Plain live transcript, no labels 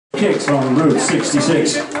Kicks van Route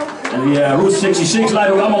 66. En die Route 66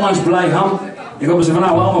 leidt ook allemaal langs Blijham. Ik hoop dat ze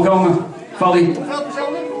vanavond allemaal komen. Vali.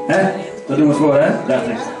 Hè? Dat doen we het voor, hè? Dacht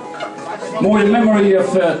ik. Mooie memory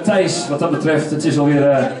of Thijs wat dat betreft. Het is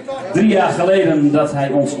alweer 3 jaar geleden dat hij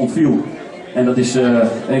ons ontviel. En dat is,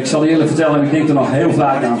 ik zal je eerlijk vertellen, ik denk er nog heel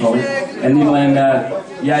vaak aan, Vali. En niet alleen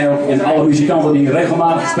jij ook, en alle muzikanten die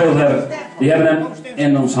regelmatig gespeeld hebben, die hebben hem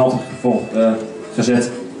in ons handgevolg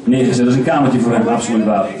gezet, neergezet. Dat is een kamertje voor hem, absoluut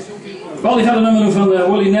waar. Vali gaat een nummer doen van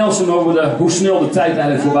Willie Nelson over hoe snel de tijd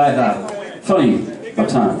eigenlijk voorbij gaat. Funny, what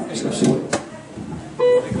time is that so?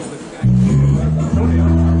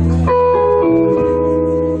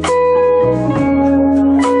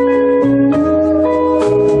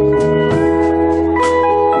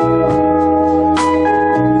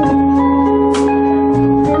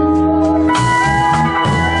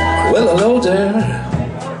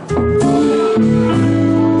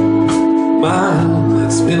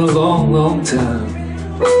 It's been a long, long time.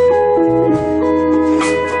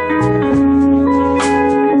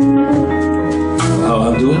 How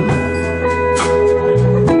I'm doing?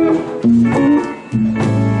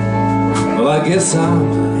 Well, I guess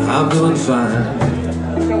I'm doing fine.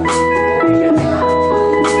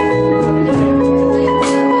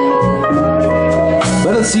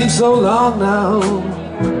 But it seems so long now.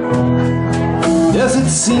 Yes, it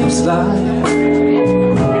seems like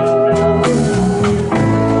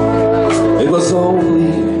it was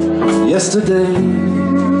only yesterday.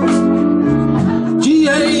 Gee,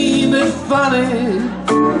 ain't it funny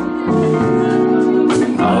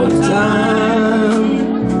how time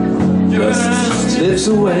just slips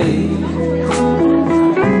away.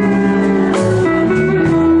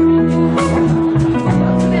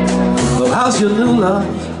 Well, how's your new love?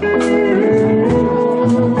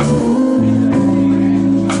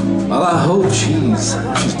 Well, I hope she's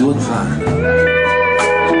doing fine.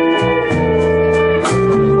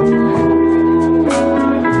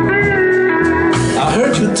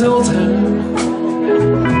 You told her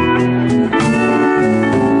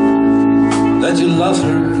that you love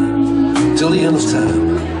her till the end of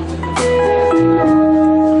time.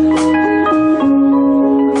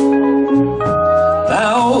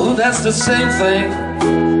 Now that's the same thing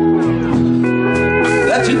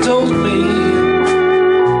that you told me.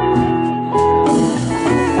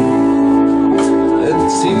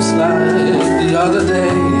 It seems like the other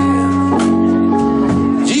day.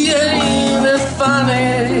 Funny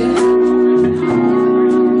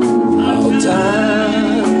how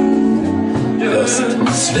time just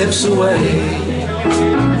slips away.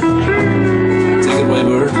 Take it away,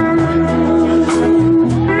 Bird.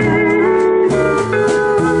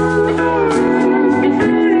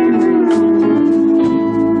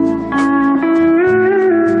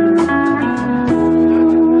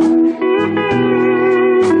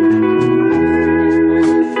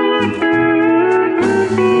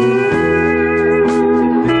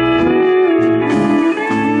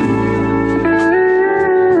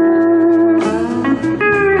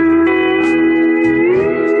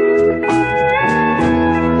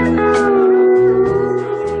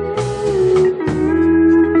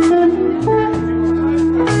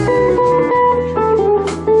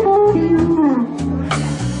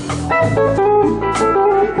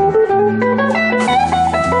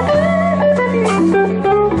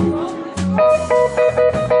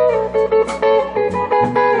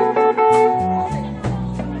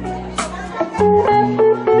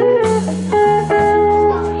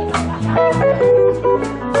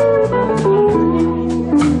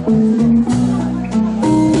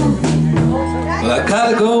 Well, I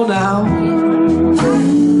gotta go now.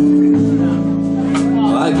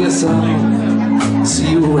 Well, I guess I'll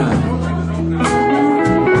see you around.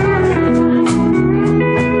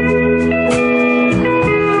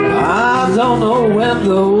 I don't know when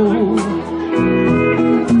though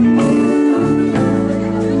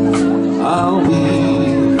I'll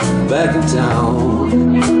be back in town.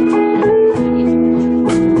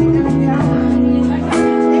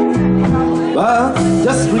 But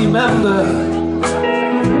just remember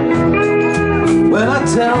when I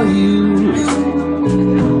tell you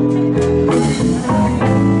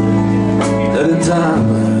that in time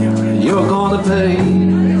you're gonna pay.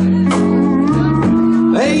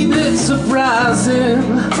 Ain't it surprising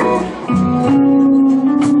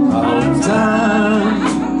how time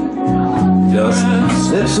just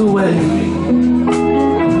slips away?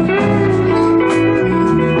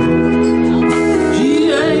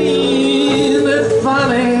 Gee, ain't it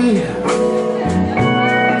funny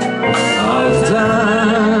how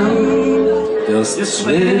time just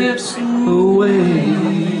slips away?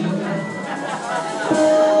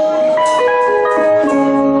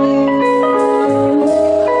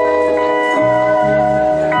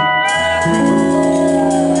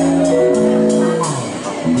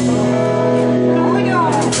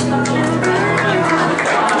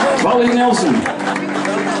 Nelson.